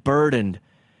and burdened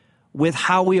with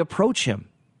how we approach Him.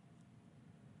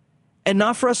 And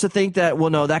not for us to think that, well,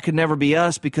 no, that could never be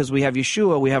us because we have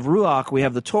Yeshua, we have Ruach, we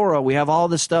have the Torah, we have all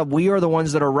this stuff. We are the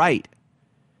ones that are right.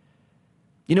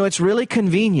 You know, it's really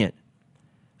convenient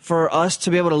for us to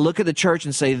be able to look at the church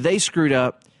and say they screwed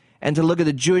up, and to look at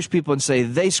the Jewish people and say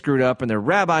they screwed up and their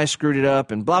rabbi screwed it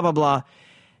up and blah, blah, blah.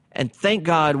 And thank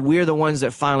God we're the ones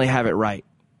that finally have it right.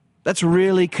 That's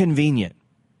really convenient.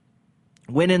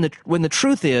 When the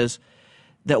truth is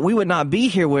that we would not be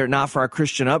here were it not for our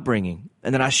Christian upbringing,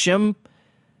 and that Hashem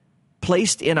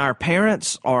placed in our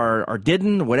parents or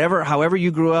didn't, whatever, however you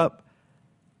grew up,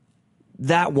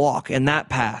 that walk and that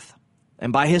path.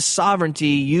 And by His sovereignty,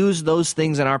 used those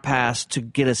things in our past to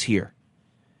get us here.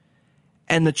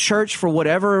 And the church, for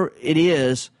whatever it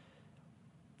is,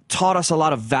 taught us a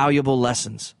lot of valuable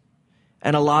lessons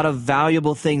and a lot of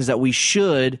valuable things that we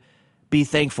should be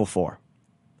thankful for.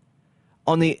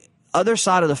 On the other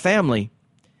side of the family,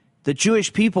 the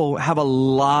Jewish people have a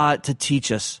lot to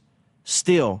teach us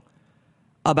still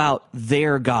about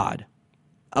their God,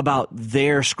 about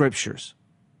their scriptures.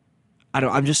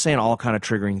 I'm just saying all kind of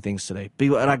triggering things today,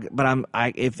 but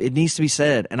if it needs to be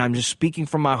said, and I'm just speaking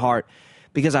from my heart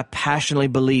because I passionately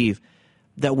believe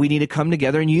that we need to come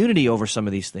together in unity over some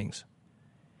of these things.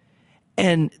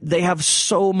 And they have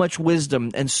so much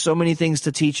wisdom and so many things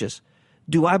to teach us.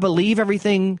 Do I believe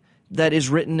everything that is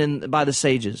written by the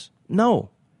sages? No.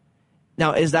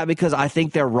 Now, is that because I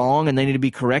think they're wrong and they need to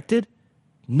be corrected?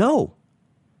 No.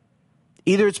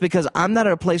 Either it's because I'm not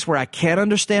at a place where I can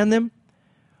understand them,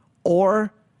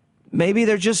 or maybe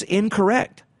they're just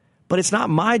incorrect. But it's not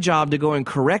my job to go and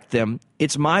correct them.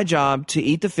 It's my job to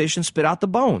eat the fish and spit out the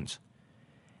bones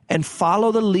and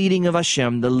follow the leading of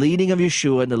Hashem, the leading of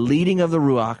Yeshua, the leading of the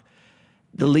Ruach,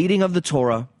 the leading of the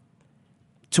Torah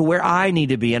to where I need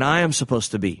to be and I am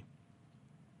supposed to be.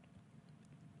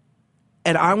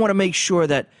 And I want to make sure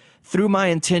that through my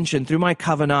intention, through my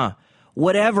kavanah,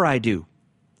 whatever I do,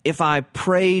 if I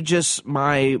pray just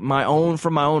my own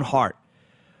from my own heart,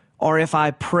 or if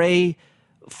I pray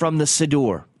from the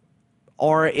Siddur,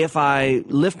 or if I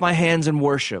lift my hands in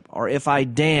worship, or if I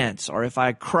dance, or if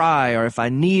I cry, or if I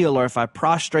kneel, or if I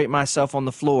prostrate myself on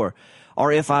the floor,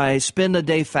 or if I spend a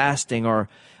day fasting, or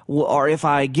if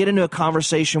I get into a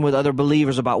conversation with other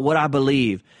believers about what I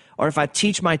believe, or if I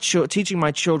teaching my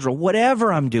children,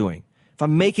 whatever I'm doing, if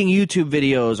I'm making YouTube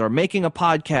videos or making a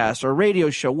podcast or a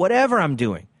radio show, whatever I'm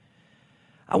doing,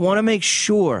 I want to make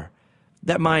sure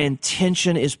that my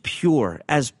intention is pure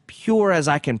as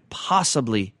I can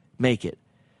possibly make it.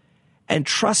 And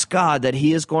trust God that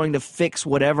He is going to fix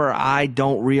whatever I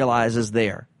don't realize is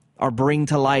there, or bring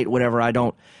to light whatever I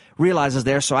don't realize is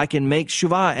there, so I can make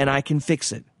shuvah and I can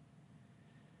fix it.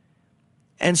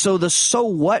 And so the so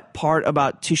what part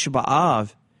about Tisha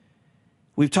B'Av,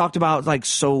 we've talked about, like,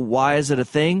 so why is it a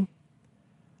thing?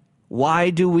 Why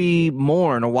do we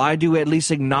mourn, or why do we at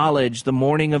least acknowledge the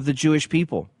mourning of the Jewish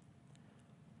people?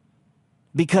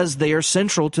 Because they are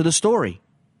central to the story,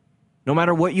 no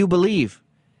matter what you believe.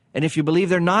 And if you believe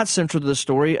they're not central to the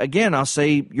story, again, I'll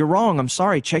say you're wrong. I'm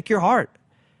sorry. Check your heart.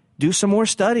 Do some more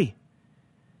study.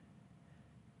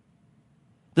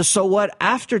 The so what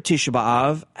after Tisha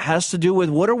B'Av has to do with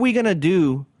what are we going to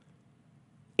do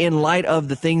in light of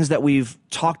the things that we've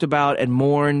talked about and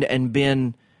mourned and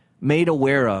been made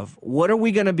aware of. What are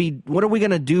we going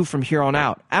to do from here on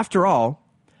out? After all,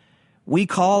 we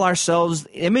call ourselves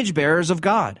image bearers of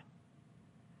God.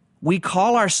 We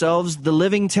call ourselves the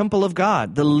living temple of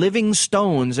God, the living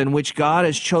stones in which God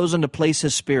has chosen to place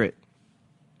His Spirit.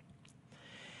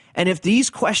 And if these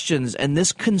questions and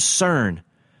this concern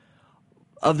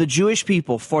of the Jewish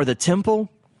people for the temple,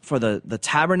 for the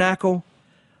tabernacle,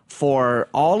 for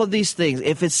all of these things,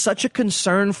 if it's such a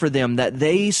concern for them that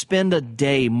they spend a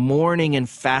day mourning and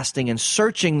fasting and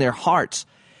searching their hearts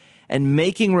and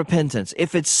making repentance,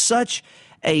 if it's such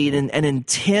an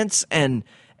intense and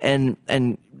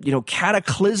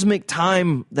cataclysmic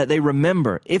time that they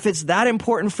remember, if it's that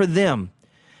important for them,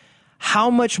 how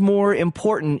much more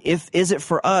important is it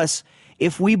for us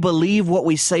if we believe what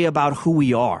we say about who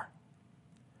we are.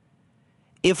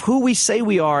 If who we say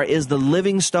we are is the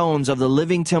living stones of the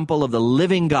living temple of the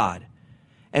living God,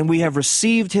 and we have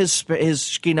received His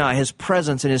Shekinah, His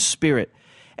presence and His Spirit,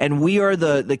 and we are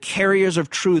the carriers of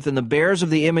truth and the bearers of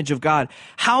the image of God,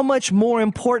 how much more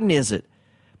important is it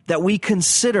that we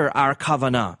consider our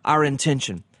kavanah, our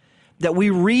intention, that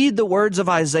we read the words of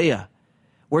Isaiah,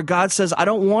 where God says, I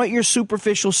don't want your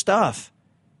superficial stuff.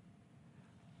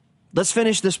 Let's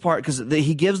finish this part because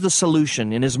He gives the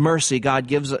solution. In His mercy, God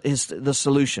gives the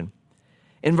solution.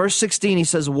 In verse 16, He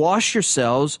says, wash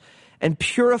yourselves and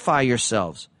purify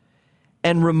yourselves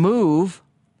and remove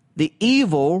the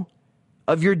evil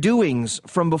of your doings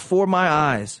from before my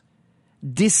eyes.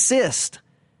 Desist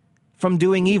from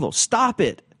doing evil. Stop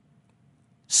it.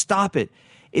 Stop it.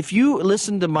 If you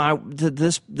listen to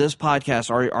this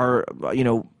podcast, or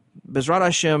Bezrat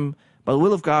Hashem, by the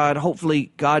will of God,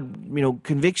 hopefully God,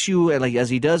 convicts you, and as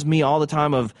He does me all the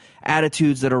time, of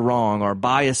attitudes that are wrong, or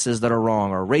biases that are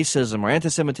wrong, or racism, or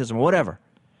anti-Semitism, or whatever.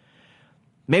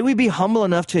 May we be humble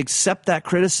enough to accept that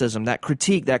criticism, that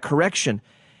critique, that correction,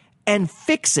 and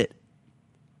fix it.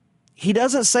 He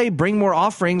doesn't say bring more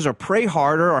offerings, or pray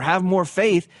harder, or have more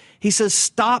faith. He says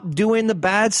stop doing the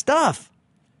bad stuff.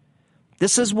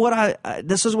 This is what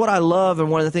I love, and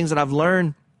one of the things that I've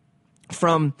learned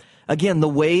from, again, the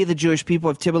way the Jewish people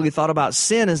have typically thought about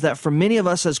sin is that for many of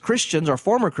us as Christians, or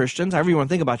former Christians, however you want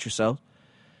to think about yourself,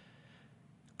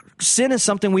 sin is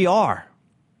something we are.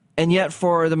 And yet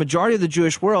for the majority of the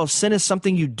Jewish world, sin is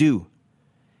something you do.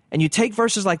 And you take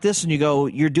verses like this and you go,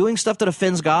 you're doing stuff that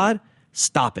offends God?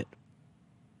 Stop it.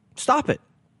 Stop it.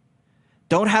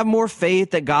 Don't have more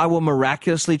faith that God will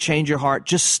miraculously change your heart.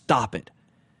 Just stop it.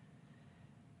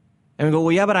 And we go,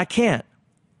 well, yeah, but I can't.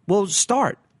 Well,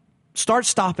 start. Start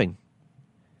stopping.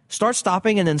 Start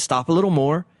stopping, and then stop a little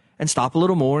more, and stop a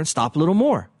little more, and stop a little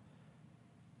more.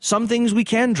 Some things we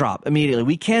can drop immediately.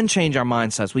 We can change our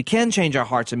mindsets. We can change our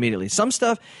hearts immediately. Some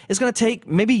stuff is going to take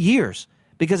maybe years,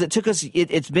 because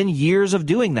it's been years of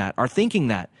doing that, or thinking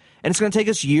that. And it's going to take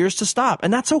us years to stop,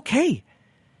 and that's okay.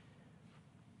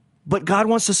 But God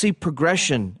wants to see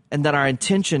progression, and that our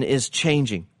intention is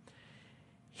changing.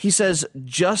 He says,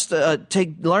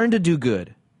 learn to do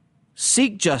good,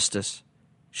 seek justice,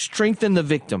 strengthen the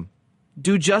victim,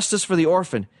 do justice for the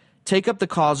orphan, take up the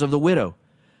cause of the widow.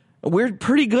 We're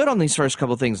pretty good on these first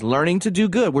couple of things, learning to do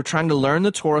good. We're trying to learn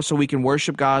the Torah so we can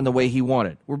worship God in the way He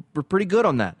wanted. We're pretty good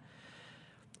on that.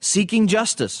 Seeking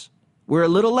justice, we're a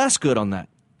little less good on that.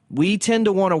 We tend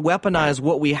to want to weaponize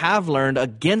what we have learned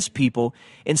against people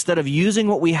instead of using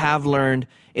what we have learned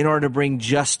in order to bring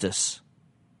justice.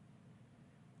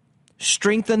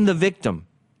 Strengthen the victim.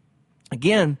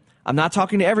 Again, I'm not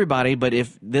talking to everybody, but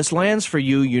if this lands for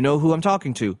you, you know who I'm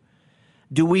talking to.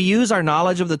 Do we use our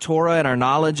knowledge of the Torah and our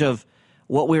knowledge of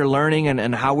what we're learning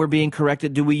and how we're being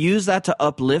corrected? Do we use that to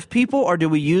uplift people, or do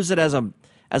we use it as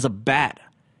a bat,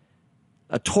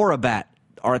 a Torah bat,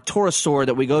 or a Torah sword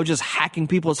that we go just hacking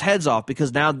people's heads off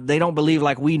because now they don't believe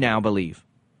like we now believe?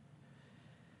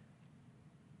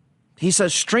 He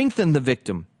says, strengthen the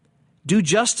victim, do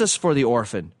justice for the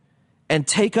orphan, and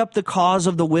take up the cause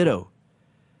of the widow.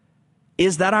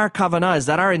 Is that our kavanah? Is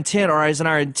that our intent? Or is it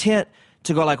our intent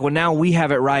to go like, well, now we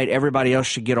have it right, everybody else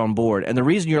should get on board? And the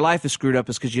reason your life is screwed up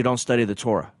is because you don't study the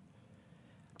Torah.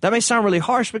 That may sound really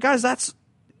harsh, but guys,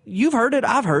 you've heard it,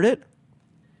 I've heard it.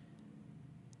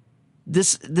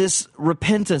 This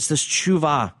repentance, this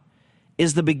tshuva,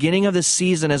 is the beginning of this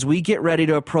season as we get ready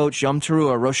to approach Yom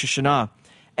Teruah, Rosh Hashanah,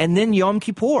 and then Yom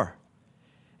Kippur.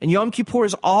 And Yom Kippur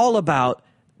is all about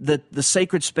the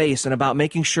sacred space and about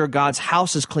making sure God's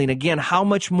house is clean. Again, how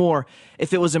much more,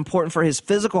 if it was important for His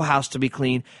physical house to be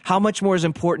clean, how much more is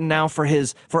important now for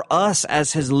us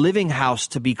as His living house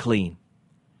to be clean?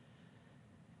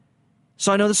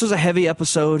 So I know this was a heavy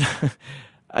episode.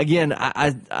 Again,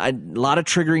 I a lot of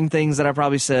triggering things that I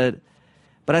probably said,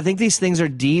 but I think these things are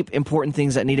deep, important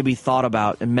things that need to be thought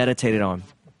about and meditated on.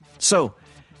 So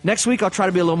next week, I'll try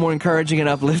to be a little more encouraging and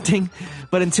uplifting.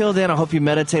 But until then, I hope you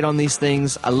meditate on these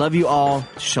things. I love you all.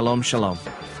 Shalom, shalom.